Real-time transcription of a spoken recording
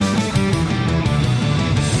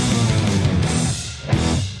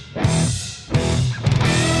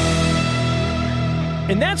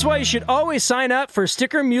And that's why you should always sign up for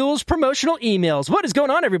Sticker Mule's promotional emails. What is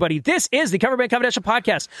going on, everybody? This is the Cover Band Confidential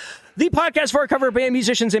Podcast, the podcast for cover band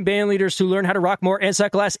musicians and band leaders to learn how to rock more and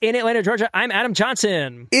suck less. In Atlanta, Georgia, I'm Adam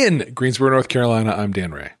Johnson. In Greensboro, North Carolina, I'm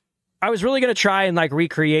Dan Ray. I was really going to try and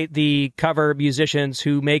recreate the cover musicians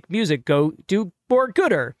who make music go do more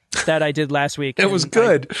gooder that I did last week. It was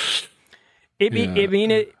good. I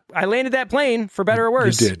landed that plane for better or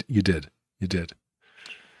worse. You did.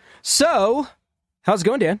 So, how's it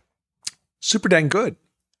going, Dan? Super dang good.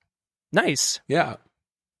 Nice. Yeah.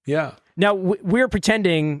 Now, we're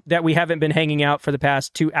pretending that we haven't been hanging out for the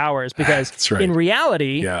past 2 hours because That's right. In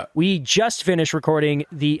reality, we just finished recording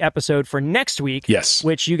the episode for next week, Yes.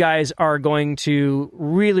 which you guys are going to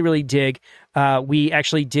really, really dig. We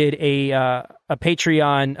actually did a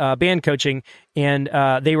Patreon band coaching, and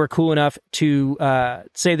they were cool enough to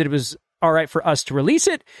say that it was all right for us to release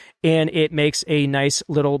it, and it makes a nice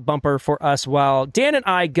little bumper for us while Dan and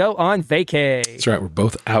I go on vacay. That's right. We're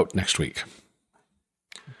both out next week.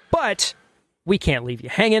 But we can't leave you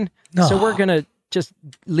hanging. No. So we're going to just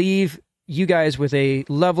leave you guys with a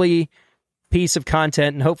lovely piece of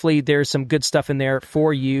content, and hopefully there's some good stuff in there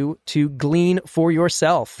for you to glean for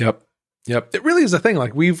yourself. Yep. It really is a thing.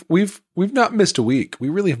 We've not missed a week. We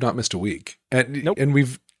really have not missed a week. And Nope. and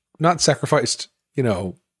we've not sacrificed,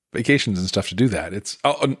 vacations and stuff to do that. It's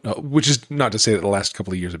which is not to say that the last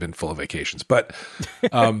couple of years have been full of vacations, but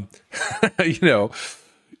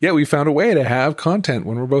yeah, we found a way to have content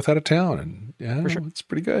when we're both out of town, and sure. It's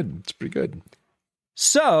pretty good.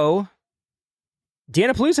 So,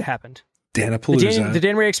 Danapalooza happened. Danapalooza. The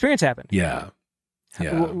Dan Ray experience happened. Yeah.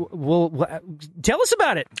 Well, tell us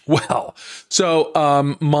about it. Well, so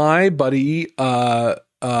my buddy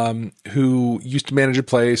who used to manage a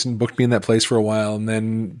place and booked me in that place for a while, and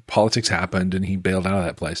then politics happened and he bailed out of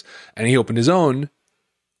that place, and he opened his own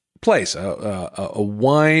place, a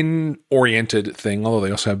wine-oriented thing, although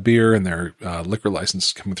they also have beer, and their liquor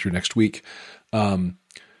license coming through next week.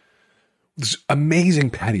 This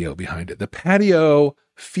amazing patio behind it. The patio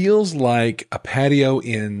feels like a patio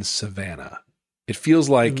in Savannah. It feels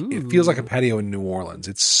like a patio in New Orleans.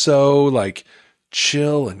 It's so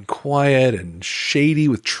chill and quiet and shady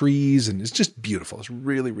with trees, and it's just beautiful. It's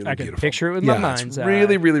really, really beautiful. I can picture it with my mind's eye.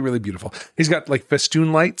 Really, really, really beautiful. He's got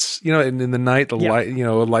festoon lights, and in the night,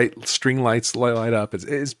 light string lights light up.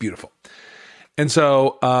 It's beautiful. And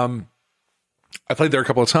so, I played there a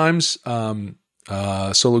couple of times, solo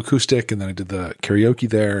acoustic, and then I did the karaoke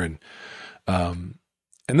there,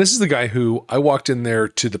 and this is the guy who I walked in there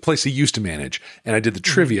to the place he used to manage, and I did the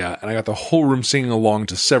trivia, and I got the whole room singing along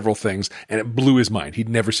to several things, and it blew his mind. He'd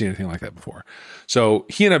never seen anything like that before. So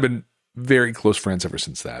he and I have been very close friends ever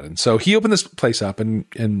since that. And so he opened this place up, and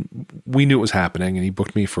we knew it was happening, and he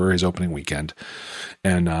booked me for his opening weekend.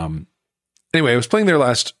 And anyway, I was playing there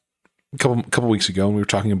last couple weeks ago, and we were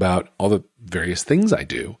talking about all the various things I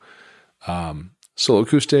do. Solo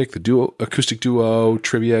acoustic, the acoustic duo,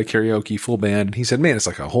 trivia, karaoke, full band. And he said, man, it's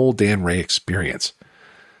like a whole Dan Ray experience.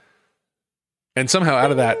 And somehow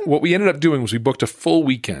out of that, what we ended up doing was we booked a full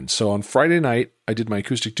weekend. So on Friday night, I did my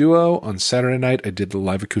acoustic duo. On Saturday night, I did the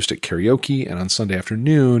live acoustic karaoke. And on Sunday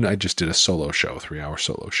afternoon, I just did a solo show, 3-hour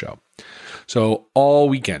solo show. So all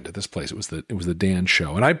weekend at this place, it was the Dan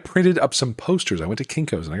show. And I printed up some posters. I went to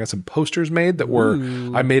Kinko's and I got some posters made that were,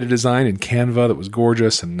 I made a design in Canva that was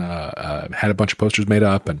gorgeous, and had a bunch of posters made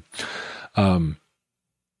up. And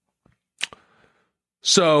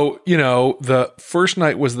so, the first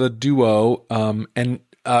night was the duo, and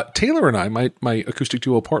Taylor and I, my acoustic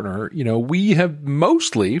duo partner, we have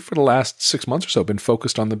mostly for the last 6 months or so been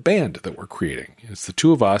focused on the band that we're creating. It's the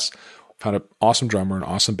two of us, found an awesome drummer, an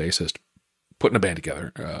awesome bassist, putting a band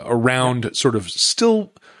together around sort of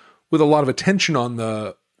still with a lot of attention on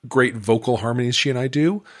the great vocal harmonies she and I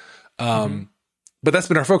do. But that's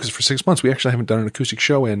been our focus for 6 months. We actually haven't done an acoustic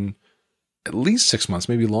show in at least 6 months,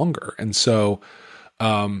 maybe longer. And so,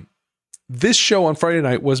 this show on Friday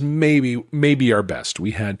night was maybe our best.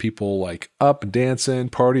 We had people up and dancing,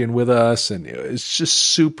 partying with us, and it's just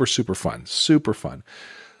super, super fun, super fun.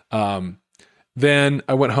 Then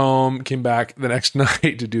I went home, came back the next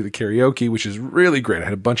night to do the karaoke, which is really great. I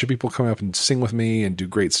had a bunch of people come up and sing with me and do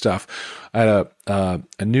great stuff. I had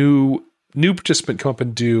a new participant come up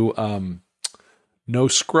and do No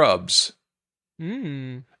Scrubs.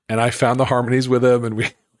 And I found the harmonies with him, and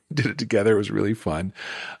we did it together. It was really fun.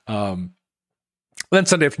 Then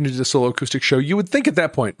Sunday afternoon, did a solo acoustic show. You would think at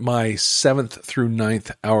that point, my 7th through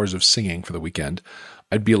 9th hours of singing for the weekend,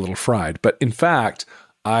 I'd be a little fried. But in fact,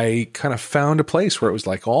 I kind of found a place where it was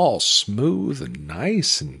all smooth and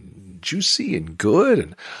nice and juicy and good.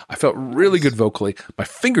 And I felt really good vocally. My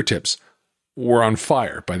fingertips were on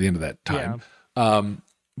fire by the end of that time. Yeah.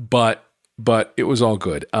 But it was all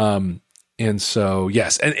good. And so,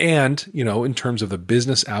 yes. And, you know, in terms of the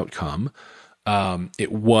business outcome,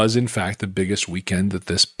 it was in fact the biggest weekend that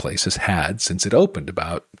this place has had since it opened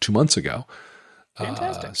about 2 months ago.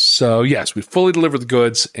 Fantastic. So yes, we fully delivered the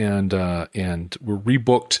goods and we're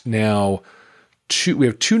rebooked now. We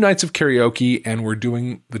have 2 nights of karaoke and we're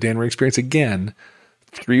doing the Dan Ray Experience again,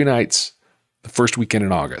 3 nights the first weekend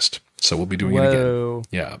in August. So we'll be doing it again.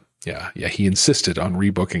 Yeah. He insisted on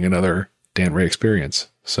rebooking another Dan Ray Experience.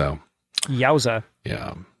 So yowza.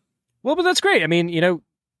 Yeah. Well, but that's great. I mean, you know,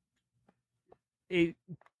 it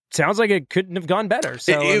sounds like it couldn't have gone better.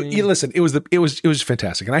 So listen, it was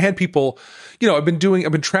fantastic. And I had people, you know, I've been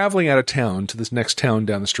traveling out of town to this next town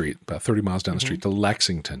down the street, about 30 miles down the street to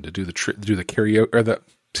Lexington to do the karaoke or the,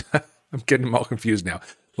 I'm getting them all confused now.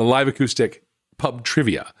 The live acoustic pub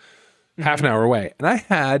trivia, half an hour away. And I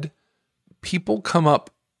had people come up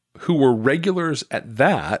who were regulars at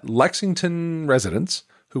that, Lexington residents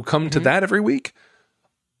who come to that every week.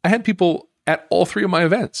 I had people at all 3 of my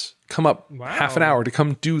events come up half an hour to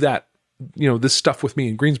come do that, you know, this stuff with me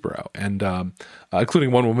in Greensboro, and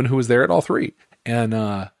including one woman who was there at all 3. And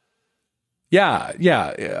it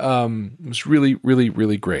was really, really,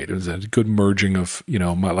 really great. It was a good merging of, you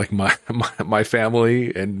know, my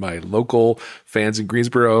family and my local fans in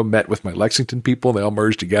Greensboro met with my Lexington people. They all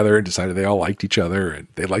merged together and decided they all liked each other, and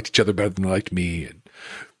they liked each other better than they liked me. And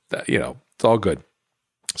you know, it's all good.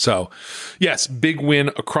 So, yes, big win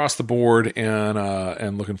across the board,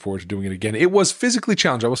 and looking forward to doing it again. It was physically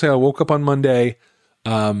challenging. I will say I woke up on Monday,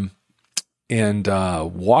 and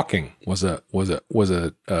walking was a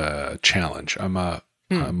challenge. I'm a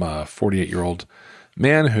 48-year-old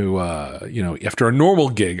man who, you know, after a normal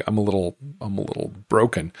gig, I'm a little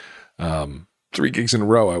broken. 3 gigs in a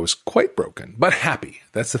row, I was quite broken, but happy.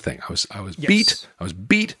 That's the thing. I was beat. I was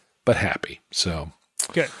beat, but happy. So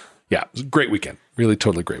good. Yeah, it was a great weekend. Really,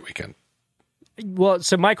 totally great weekend. Well,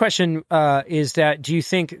 so my question is that, do you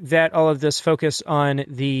think that all of this focus on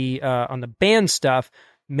the band stuff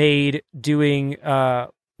made doing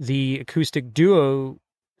the acoustic duo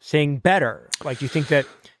thing better? Like, do you think that,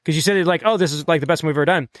 because you said it like, oh, this is like the best one we've ever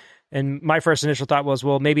done. And my first initial thought was,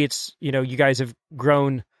 well, maybe it's, you know, you guys have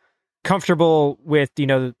grown comfortable with, you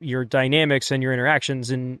know, your dynamics and your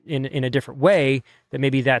interactions in a different way, that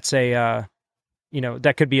maybe that's a, you know,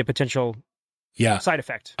 that could be a potential side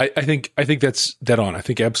effect. I think that's dead on. I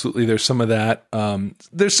think absolutely there's some of that.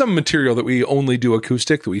 There's some material that we only do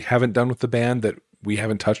acoustic that we haven't done with the band that we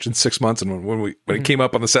haven't touched in 6 months. And when it came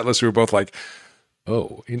up on the set list, we were both like,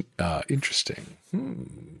 oh, interesting.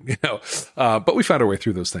 You know, but we found our way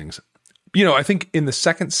through those things. You know, I think in the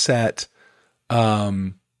second set,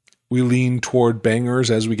 we lean toward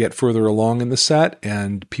bangers as we get further along in the set,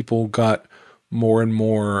 and people got more and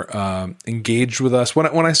more engaged with us.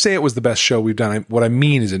 When I say it was the best show we've done, what I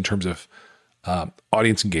mean is in terms of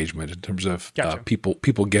audience engagement, in terms of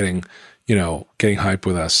people getting hype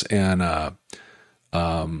with us. And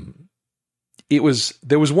there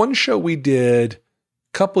was one show we did a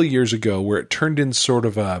couple of years ago where it turned in sort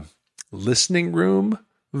of a listening room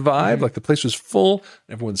vibe. Like the place was full,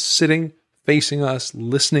 everyone's sitting facing us,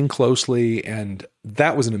 listening closely, and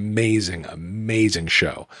that was an amazing, amazing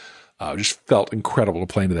show. Just felt incredible to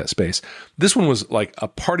play into that space. This one was like a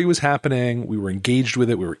party was happening. We were engaged with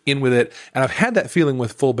it. We were in with it. And I've had that feeling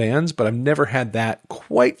with full bands, but I've never had that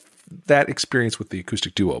experience with the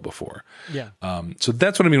acoustic duo before. Yeah. So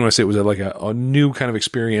that's what I mean when I say it was like a new kind of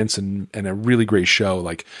experience and a really great show.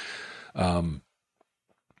 Like, but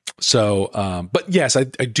yes, I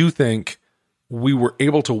do think we were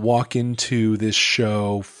able to walk into this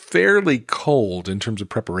show fairly cold in terms of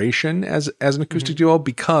preparation as an acoustic duo,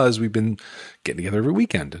 because we've been getting together every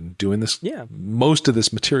weekend and doing this, most of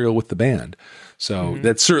this material with the band. So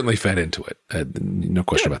that certainly fed into it. No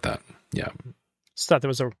question about that. Yeah. Just thought that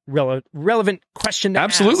was a relevant question to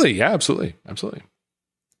absolutely. ask. Yeah, absolutely. Absolutely.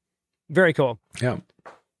 Very cool. Yeah.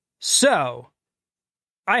 So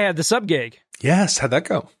I had the sub gig. Yes. How'd that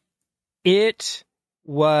go? It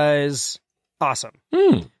was awesome.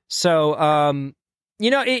 So,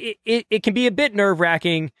 you know, it can be a bit nerve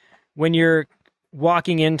wracking when you're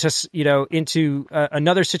walking into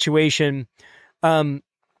another situation. The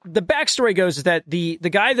backstory goes is that the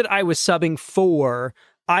guy that I was subbing for,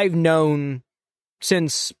 I've known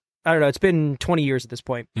since, I don't know, it's been 20 years at this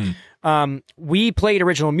point. We played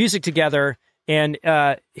original music together, and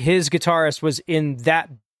his guitarist was in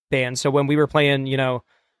that band. So when we were playing, you know,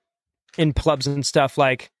 in clubs and stuff,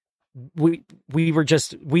 like, we've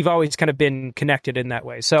always kind of been connected in that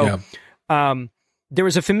way. So, there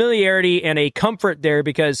was a familiarity and a comfort there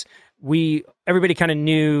because everybody kind of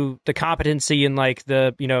knew the competency and like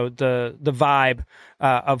the vibe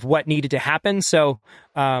of what needed to happen. So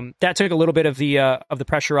that took a little bit of the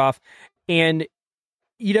pressure off. And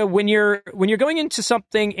when you're going into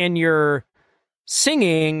something and you're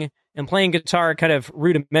singing and playing guitar kind of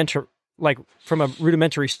rudimentary, like from a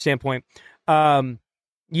rudimentary standpoint,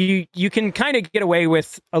 you can kind of get away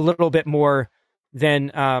with a little bit more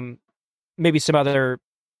than maybe some other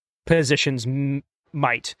positions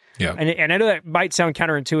might. Yeah. And I know that might sound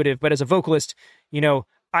counterintuitive, but as a vocalist,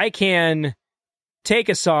 I can take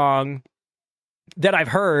a song that I've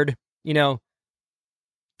heard,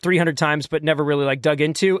 300 times, but never really like dug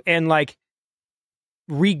into, and like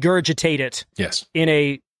regurgitate it. Yes. In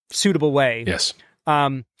a suitable way. Yes.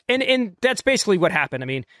 And that's basically what happened. I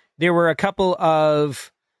mean, there were a couple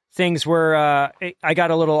of things where I got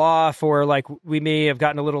a little off, or like we may have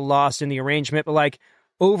gotten a little lost in the arrangement, but like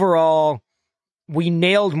overall, we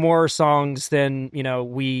nailed more songs than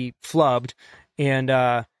we flubbed. And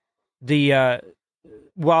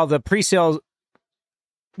while the pre-sales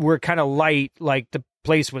were kind of light, like the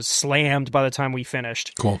place was slammed by the time we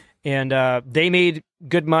finished. Cool. And they made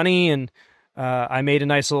good money, and I made a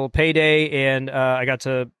nice little payday, and I got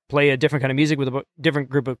to play a different kind of music with a different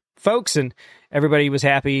group of folks, and everybody was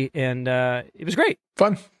happy, and it was great.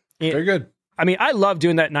 Fun. Very good. I mean, I love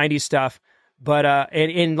doing that 90s stuff, but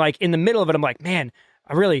in the middle of it, I'm like, man,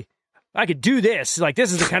 I could do this. Like,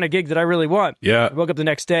 this is the kind of gig that I really want. Yeah. I woke up the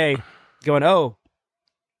next day going, oh,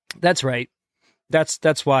 that's right.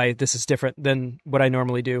 That's why this is different than what I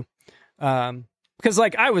normally do. Because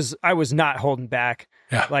like I was not holding back.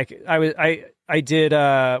 Yeah. Like we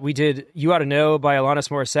did You Ought to Know by Alanis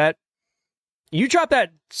Morissette. You drop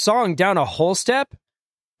that song down a whole step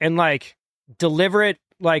and like deliver it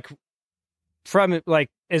like from like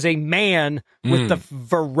as a man with the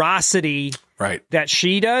veracity right that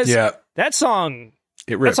she does. Yeah. That song,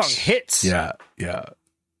 it rips. That song hits. Yeah.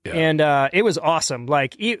 And it was awesome.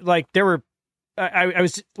 Like there were, I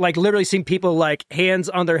was like literally seeing people like hands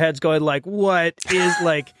on their heads going like, what is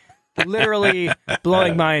like literally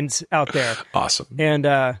blowing minds out there. Awesome. And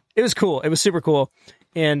it was cool. It was super cool.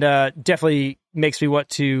 And definitely makes me want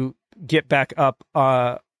to get back up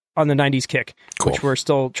on the 90s kick, cool. Which we're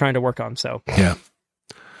still trying to work on. So yeah.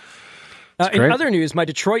 In other news, my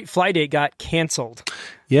Detroit fly date got canceled.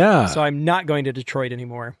 Yeah. So I'm not going to Detroit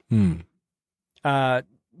anymore.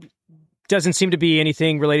 Doesn't seem to be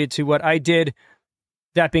anything related to what I did.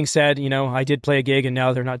 That being said, I did play a gig and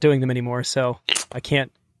now they're not doing them anymore. So I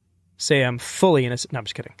can't say I'm fully innocent. No, I'm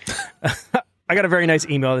just kidding. I got a very nice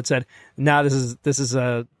email that said, "Nah, this is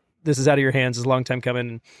out of your hands. It's a long time coming.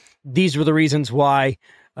 And these were the reasons why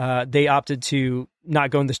they opted to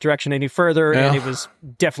not go in this direction any further." Yeah. And it was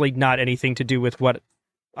definitely not anything to do with what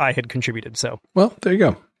I had contributed. So, well, there you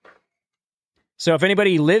go. So if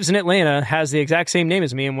anybody lives in Atlanta, has the exact same name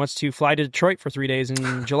as me, and wants to fly to Detroit for 3 days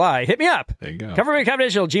in July, hit me up. There you go.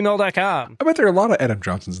 CoverMeConfidential@gmail.com. I bet there are a lot of Adam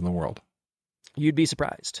Johnsons in the world. You'd be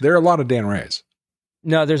surprised. There are a lot of Dan Rays.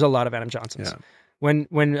 No, there's a lot of Adam Johnsons. Yeah. When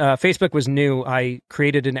Facebook was new, I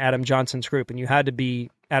created an Adam Johnson's group, and you had to be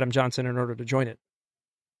Adam Johnson in order to join it.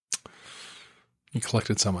 You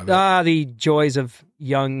collected some of it. The joys of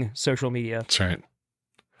young social media. That's right.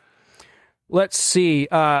 Let's see.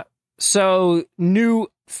 So new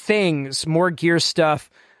things, more gear stuff,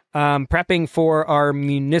 prepping for our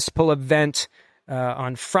municipal event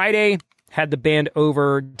on Friday. Had the band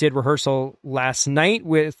over, did rehearsal last night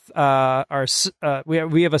with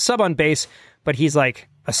we have a sub on bass, but he's like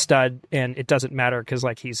a stud and it doesn't matter because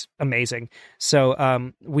like he's amazing.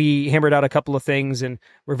 So we hammered out a couple of things and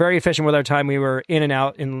we're very efficient with our time. We were in and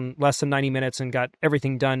out in less than 90 minutes and got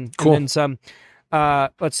everything done. Cool. And then some.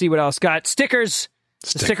 Let's see what else. Got stickers.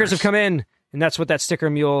 The stickers have come in, and that's what that sticker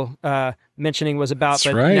mule mentioning was about. That's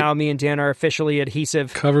but right. Now me and Dan are officially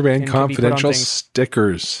adhesive. Cover Band Confidential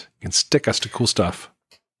stickers. You can stick us to cool stuff.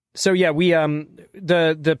 So yeah, we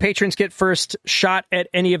the patrons get first shot at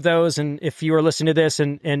any of those, and if you are listening to this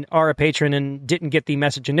and are a patron and didn't get the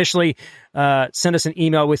message initially, send us an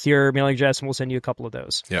email with your mailing address, and we'll send you a couple of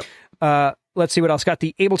those. Yep. Let's see what else. Got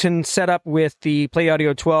the Ableton set up with the Play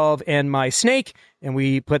Audio 12 and my Snake, and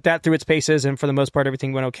we put that through its paces, and for the most part,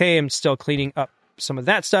 everything went okay. I'm still cleaning up some of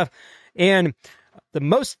that stuff. And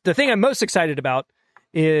the thing I'm most excited about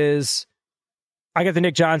is I got the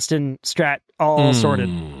Nick Johnston Strat all sorted.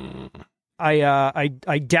 I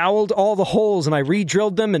doweled all the holes and I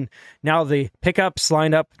re-drilled them, and now the pickups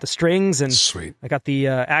lined up the strings, and sweet. I got the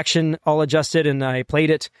action all adjusted, and I played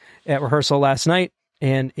it at rehearsal last night,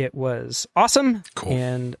 and it was awesome. Cool.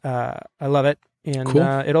 And I love it, and cool.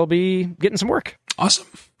 It'll be getting some work. Awesome.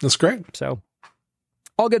 That's great. So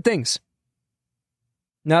All good things.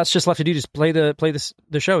 Now it's just left to do, just play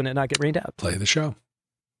the show and it not get rained out. Play the show.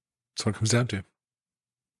 That's what it comes down to.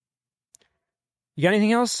 You got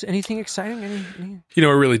anything else? Anything exciting? Any...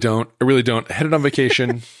 I really don't. Headed on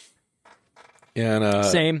vacation. And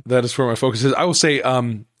same. That is where my focus is. I will say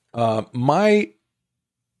my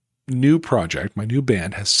new project, my new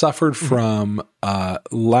band, has suffered from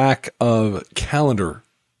lack of calendar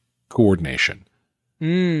coordination.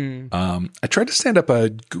 I tried to stand up a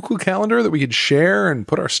Google Calendar that we could share and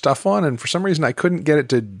put our stuff on, and for some reason I couldn't get it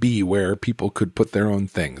to be where people could put their own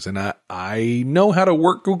things. And I know how to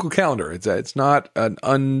work Google Calendar. It's not an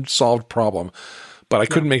unsolved problem, but I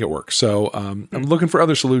couldn't make it work. So I'm looking for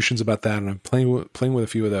other solutions about that, and I'm playing with a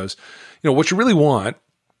few of those. What you really want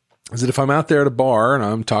is that if I'm out there at a bar and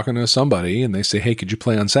I'm talking to somebody and they say, "Hey, could you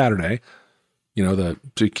play on Saturday? Can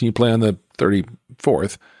you play on the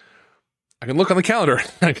 34th?" I can look on the calendar.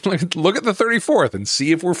 I can look at the 34th and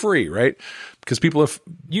see if we're free, right? Because people have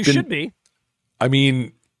should be. I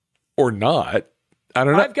mean, or not. I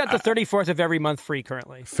don't know. I've got the 34th of every month free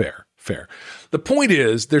currently. Fair. The point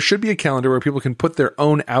is, there should be a calendar where people can put their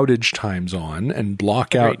own outage times on and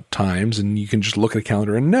block out times, and you can just look at a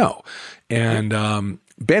calendar and know. And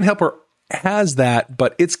Band Helper has that,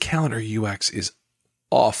 but its calendar UX is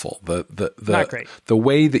awful. Not great. The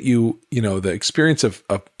way that the experience of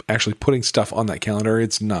actually putting stuff on that calendar,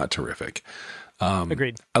 it's not terrific.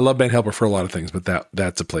 Agreed. I love Band Helper for a lot of things, but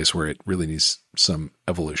that's a place where it really needs some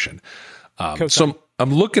evolution. So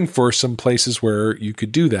I'm looking for some places where you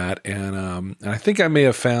could do that, and I think I may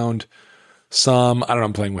have found some. I don't know.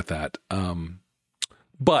 I'm playing with that,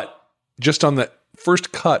 but just on the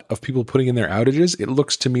first cut of people putting in their outages, it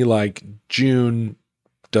looks to me like June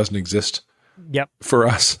doesn't exist. Yep. For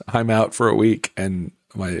us, I'm out for a week, and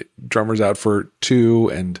my drummer's out for 2,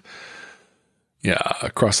 and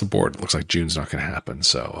across the board, it looks like June's not going to happen.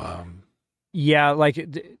 So,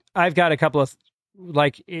 I've got a couple of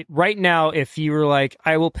right now. If you were like,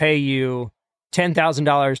 I will pay you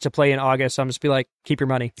 $10,000 to play in August, I'm just be like, keep your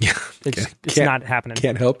money. Yeah, it's not happening.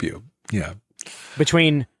 Can't help you. Yeah.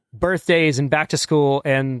 Between birthdays and back to school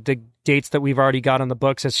and the dates that we've already got on the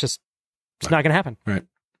books, it's not going to happen. Right.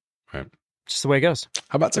 Just the way it goes.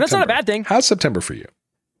 How about September? That's not a bad thing. How's September for you?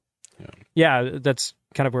 Yeah, that's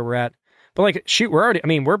kind of where we're at. But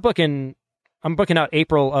we're booking. I'm booking out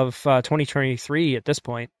April of 2023 at this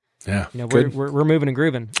point. Yeah, we're moving and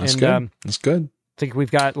grooving. That's good. That's good. I think we've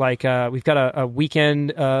got a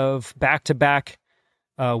weekend of back-to-back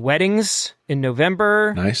weddings in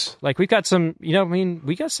November. Nice. We've got some.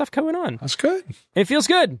 We got stuff going on. That's good. It feels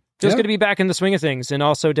good. Feels good to be back in the swing of things, and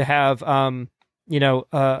also to have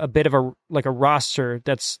a bit of a roster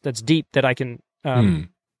that's deep that I can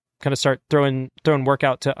kind of start throwing work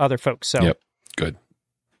out to other folks. So yep, good.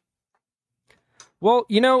 Well,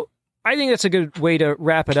 I think that's a good way to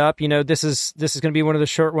wrap it up. This is going to be one of the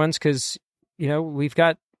short ones because we've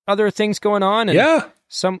got other things going on, and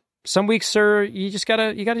some weeks you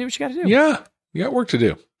gotta do what you gotta do. Yeah, you got work to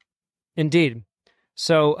do. Indeed.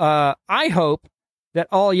 So I hope that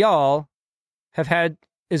all y'all have had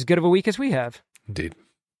as good of a week as we have. Indeed.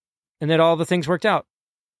 And that all the things worked out.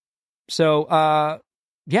 So,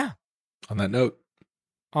 yeah. On that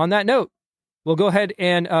note, we'll go ahead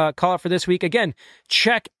and call it for this week. Again,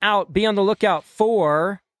 be on the lookout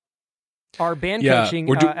for our band coaching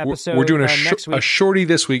episode. We're doing next week. A shorty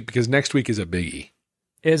this week because next week is a biggie.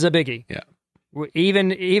 Yeah.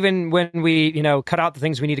 Even when we, cut out the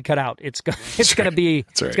things we need to cut out, it's going to be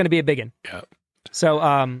a big one. Yeah.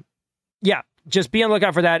 So, just be on the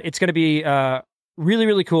lookout for that. It's going to be really,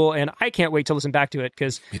 really cool, and I can't wait to listen back to it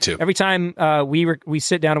because me too. Every time we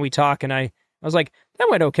sit down and we talk, and I was like, that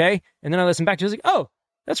went okay, and then I listened back to it, I was like, oh,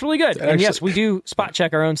 that's really good. And yes, we do spot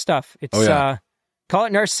check our own stuff. It's call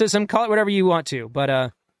it narcissism, call it whatever you want to,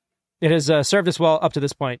 but it has served us well up to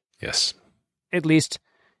this point. Yes, at least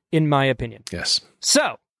in my opinion. Yes.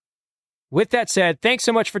 So, with that said, thanks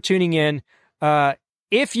so much for tuning in.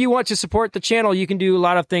 If you want to support the channel, you can do a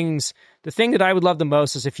lot of things. The thing that I would love the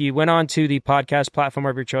most is if you went on to the podcast platform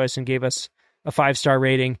of your choice and gave us a 5-star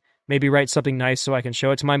rating, maybe write something nice so I can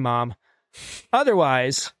show it to my mom.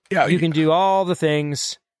 Otherwise, you can do all the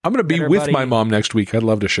things. I'm going to be with my mom next week. I'd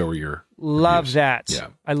love to show her your reviews. That. Yeah.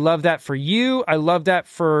 I love that for you. I love that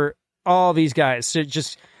for all these guys. So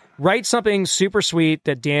just write something super sweet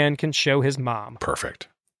that Dan can show his mom. Perfect.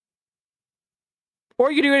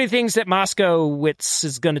 Or you can do any things that Moskowitz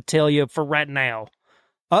is going to tell you for right now.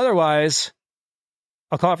 Otherwise,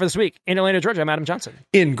 I'll call it for this week. In Atlanta, Georgia, I'm Adam Johnson.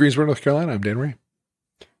 In Greensboro, North Carolina, I'm Dan Ray.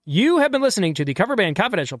 You have been listening to the Cover Band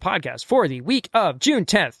Confidential podcast for the week of June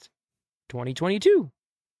 10th, 2022.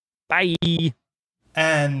 Bye.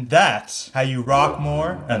 And that's how you rock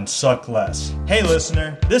more and suck less. Hey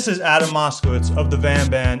listener, this is Adam Moskowitz of the Van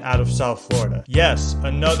Band out of South Florida. Yes,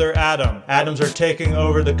 another Adam. Adams are taking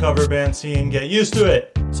over the cover band scene. Get used to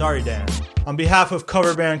it. Sorry, Dan. On behalf of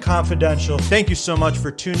Cover Band Confidential, thank you so much for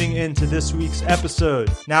tuning in to this week's episode.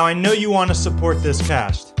 Now, I know you want to support this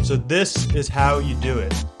cast, so this is how you do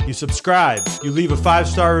it. You subscribe, you leave a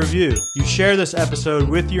 5-star review, you share this episode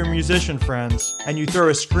with your musician friends, and you throw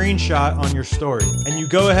a screenshot on your story. And you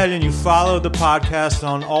go ahead and you follow the podcast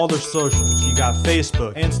on all their socials. You got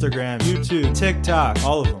Facebook, Instagram, YouTube, TikTok,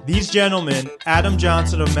 all of them. These gentlemen, Adam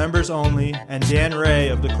Johnson of Members Only and Dan Ray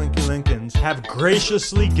of the Clinky Lincolns, have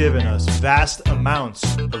graciously given us vast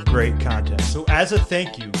amounts of great content. So as a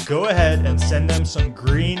thank you, go ahead and send them some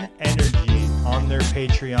green energy on their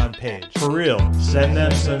Patreon page. For real, send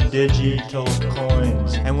them some digital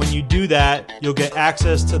coins. And when you do that, you'll get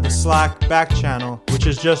access to the Slack back channel, which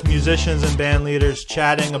is just musicians and band leaders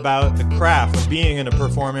chatting about the craft of being in a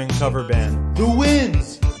performing cover band. The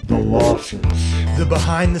wins, the losses, the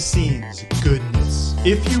behind the scenes goodness.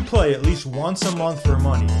 If you play at least once a month for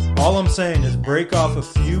money, all I'm saying is break off a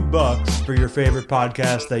few bucks for your favorite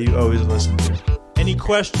podcast that you always listen to. Any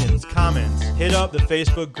questions, comments, hit up the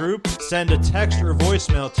Facebook group, send a text or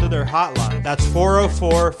voicemail to their hotline. That's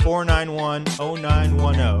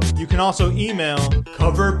 404-491-0910. You can also email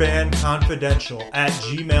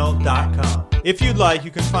coverbandconfidential@gmail.com. If you'd like,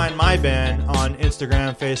 you can find my band on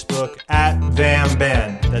Instagram, Facebook,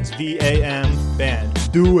 @VamBand. That's VAM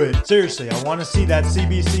Band. Do it. Seriously, I want to see that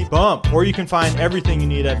CBC bump. Or you can find everything you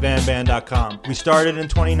need at vanband.com. We started in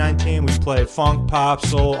 2019. We play funk, pop,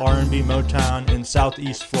 soul, R&B, Motown in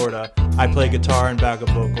Southeast Florida. I play guitar and backup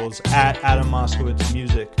vocals at Adam Moskowitz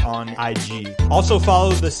Music on IG. Also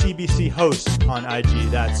follow the CBC host on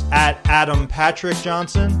IG. That's at Adam Patrick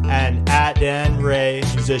Johnson and at Dan Ray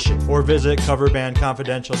Musician. Or visit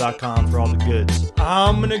coverbandconfidential.com for all the goods.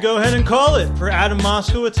 I'm going to go ahead and call it. For Adam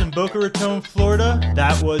Moskowitz in Boca Raton, Florida,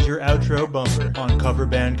 that was your outro bumper on Cover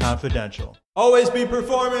Band Confidential. Always be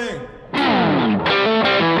performing!